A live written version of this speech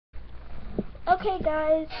Okay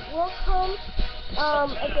guys, welcome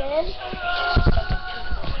again.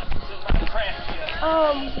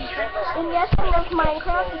 And yes, I love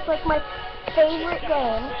Minecraft. It's like my favorite game.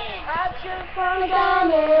 I just found a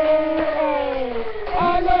diamond,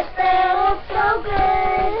 and it felt so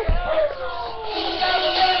good.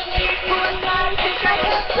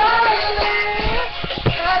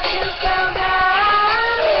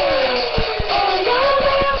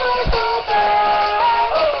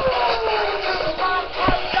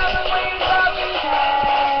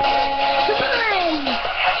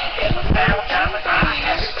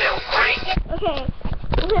 Okay,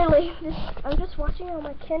 literally, I'm just watching on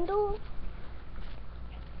my Kindle.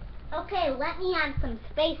 Okay, let me have some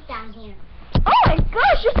space down here. Oh my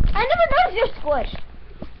gosh, I never noticed you're squished.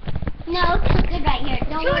 No, it feels good right here.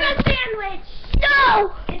 Don't Tuna worry. sandwich!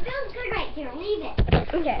 No! It feels good right here. Leave it.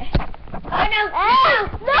 Okay. Oh no!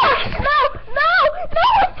 No! It's falling!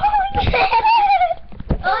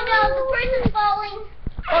 Oh no, the person's falling.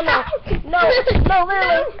 Oh no, literally. No!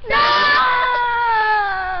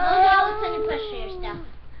 Oh no, it's gonna push your stuff.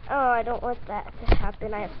 Oh, I don't want that to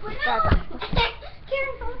happen. I have to stop.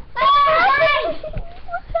 Kieran, What's happening?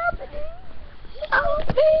 What's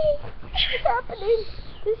happening?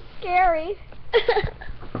 This is scary.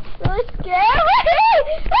 Really scary.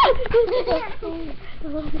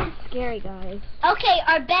 This is scary, guys. Okay,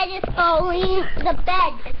 our bed is falling. The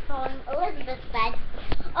bed is falling. Elizabeth's bed.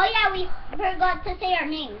 Oh yeah, we forgot to say our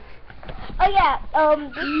names. Oh yeah,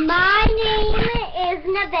 My name is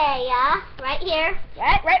Nevaya, right here.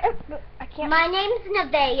 right. I can't. My name's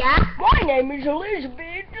Nevaya. My name is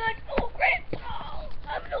Elizabeth.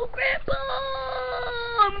 I'm no grandpa.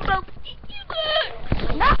 I'm about to eat you guys.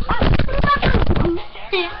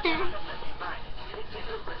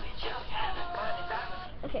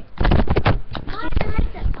 Okay.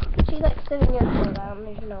 She's like 7 years old. I don't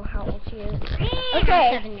even know how old she is.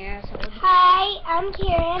 Okay. 7 years old. Hi, I'm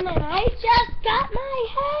Kieran, and I just got my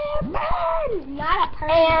hair done. Not a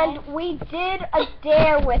person. And we did a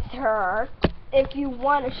dare with her. If you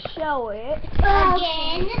want to show it.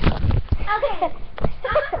 Again. Okay.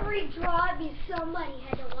 I'm gonna redraw it because somebody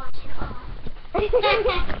had to watch it off. It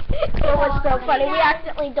was so funny. We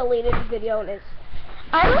accidentally deleted the video, and it's.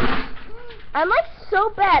 I'm like so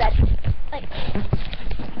bad at like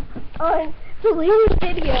on deleting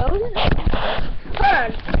videos. Hold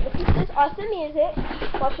on. Listen to this awesome music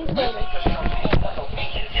while she's waiting.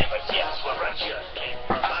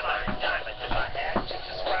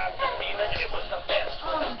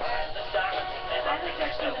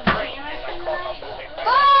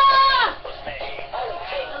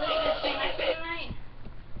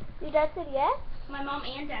 Your dad said yes? My mom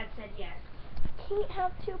and dad said yes. Can't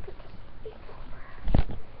have two people speak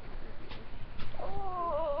over.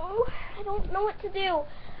 Oh, I don't know what to do.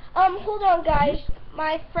 Hold on, guys.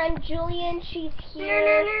 My friend Julian, she's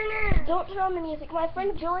here. No. Don't turn on the music. My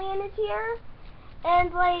friend Julian is here.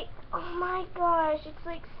 And, like, oh my gosh, it's,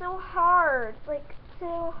 like, so hard. Like,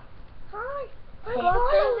 so... Hi. I'm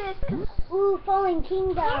going through this. Ooh, Fallen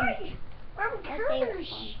Kingdom. Hi. I'm My favorite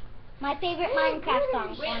song. My favorite Minecraft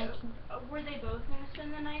song. Fallen Kingdom. Were they both going to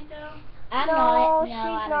spend the night, though? I'm No, not. she's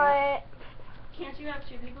I'm not. Can't you have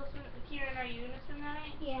two people spend... Kieran, are you going to spend the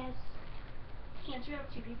night? Yes. Can't you have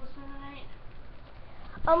two people spend the night?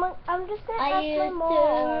 I'm just gonna I ask my used to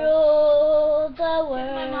mom. rule the Because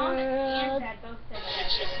world. my mom and dad both said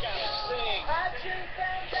yes.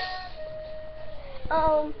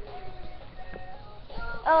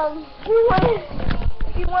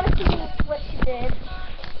 If you want to see what she did,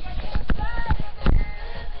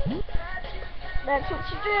 that's what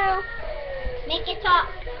you do. Make it talk.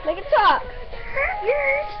 Make it talk.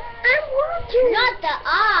 Yes, I'm Walter. Not the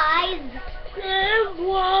eyes. I'm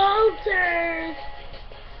Walter.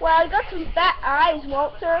 Wow, you got some fat eyes,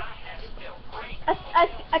 Walter.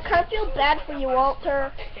 I kind of feel bad for you,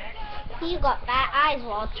 Walter. You got fat eyes,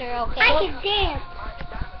 Walter. Okay. I can dance.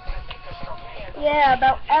 Yeah,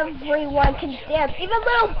 about everyone can dance, even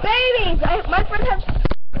little babies. My friend has.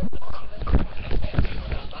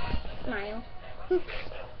 Smile.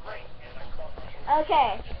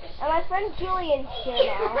 Okay, and my friend Julian's here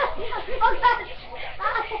now. Oh God!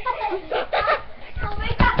 Oh my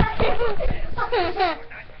God!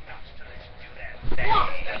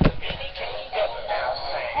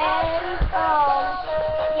 And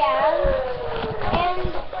yeah, and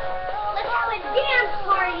Let's have a dance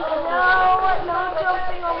party. no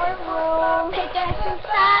jumping on my room. Take us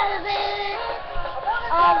inside of it.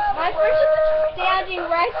 My friend is standing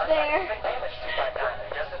right there.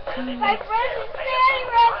 My friend is standing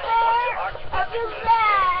right there. I feel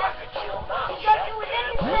bad. She's not doing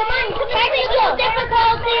anything. Technical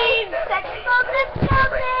difficulties. Technical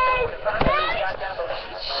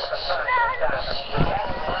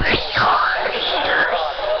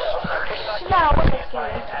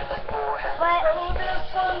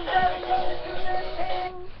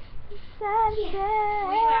Will you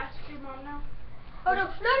ask your mom now? Oh no,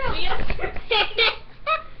 Will you ask her?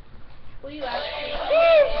 Will you ask her?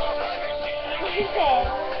 Okay.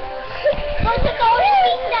 Go to Golden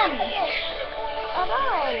Kingdom. Hold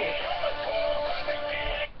on.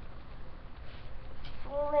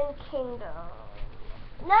 Golden Kingdom.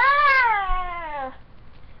 No!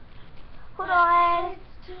 Hold on.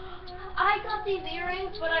 I got these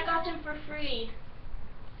earrings, but I got them for free.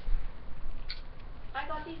 I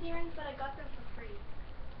got these earrings, but I got them for free.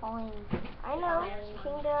 I know.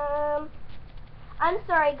 Kingdom. I'm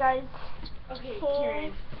sorry, guys. Okay,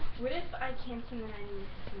 Kieran. What if I can't sing and I need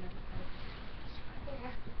to sing it?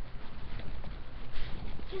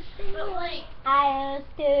 But like, I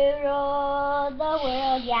used to rule the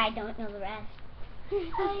world. Yeah, I don't know the rest.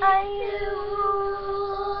 I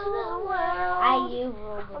rule the world. I you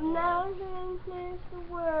rule the world. Mountains is the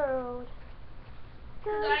world.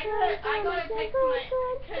 cause I gotta text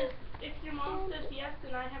cause if your mom says yes,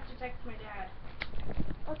 then I have to text my dad.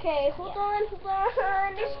 Okay, hold on.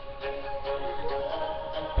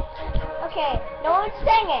 Okay, no one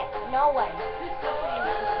sang it. No one.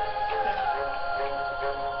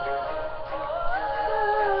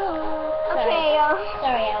 Okay,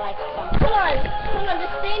 Sorry, I like the song. hold on,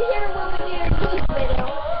 just stand here while we do your YouTube video.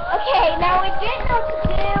 Okay, now we didn't know what to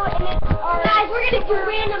do, and it's our... Guys, we're gonna do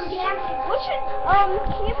random dances. What should,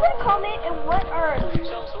 can you put a comment in what our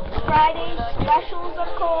Friday specials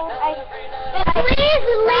are called? Please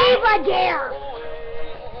leave a dare.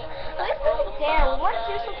 Let's do it there. We want to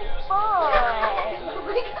do something fun.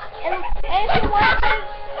 And if you want to,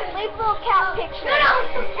 leave little cat pictures.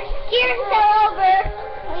 Kieran, fell over.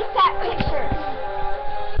 Leave cat pictures.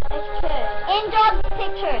 It's good. And dog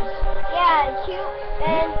pictures. Yeah,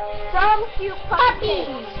 and some cute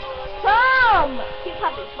puppies. Some cute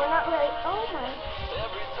puppies. We're not really. Oh my.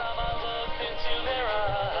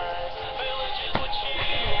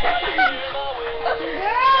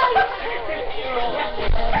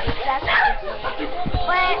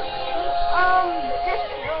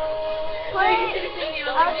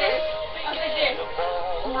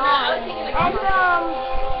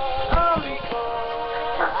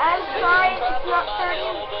 I'm sorry it's not 30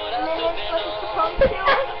 minutes like it's supposed to,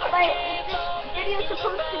 but this video's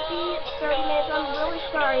supposed to be 30 minutes. I'm really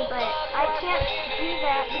sorry, but I can't do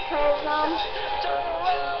that because,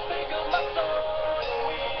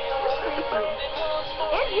 it's creepy.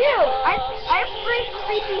 And you! I have 3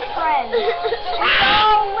 creepy friends. And they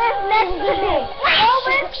all live next to me. They all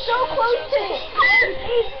live so close to me.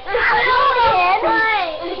 Julian!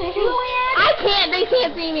 I can't. They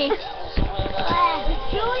can't see me.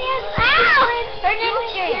 Julian, Her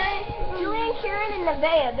name's Julian, Kieran, and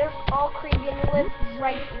Nevaya, they're all creepy and they live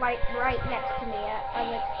right next to me. I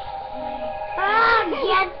live.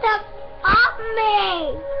 Get the off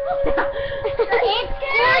me! It's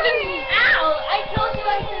scary! Ow! I told you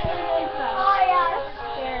I said the noise off. Oh yeah, that's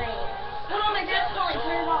scary. Hold on, my dad's calling.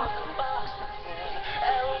 Turn it off.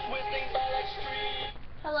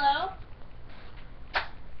 Hello?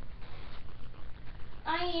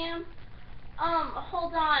 I am.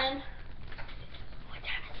 Hold on.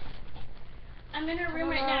 I'm in her room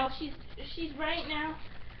right now. She's right now.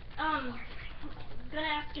 Gonna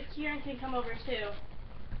ask if Kieran can come over too.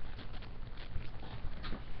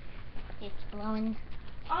 It's blowing.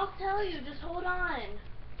 I'll tell you. Just hold on.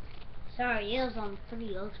 Sorry, it was on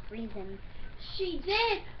 3. I was freezing. She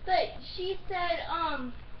did, but she said,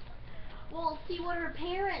 we'll see what her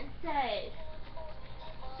parents said.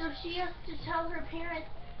 So she has to tell her parents.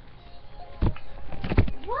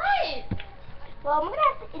 What? Well, I'm gonna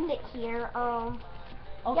have to end it here. Okay,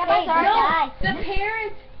 yeah, bye, goodbye. The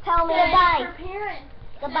parents Tell me said Goodbye. her parents.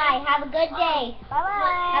 Goodbye. Have a good day.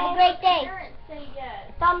 Bye-bye. Have a great day. Parents say yes.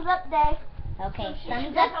 Thumbs up day. Okay, So she thumbs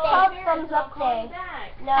should up tell day. her Thumbs parents, up I'll call day. you back.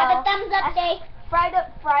 No. Have a thumbs up day. Friday.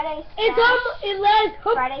 It's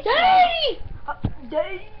Friday. day.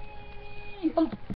 Day.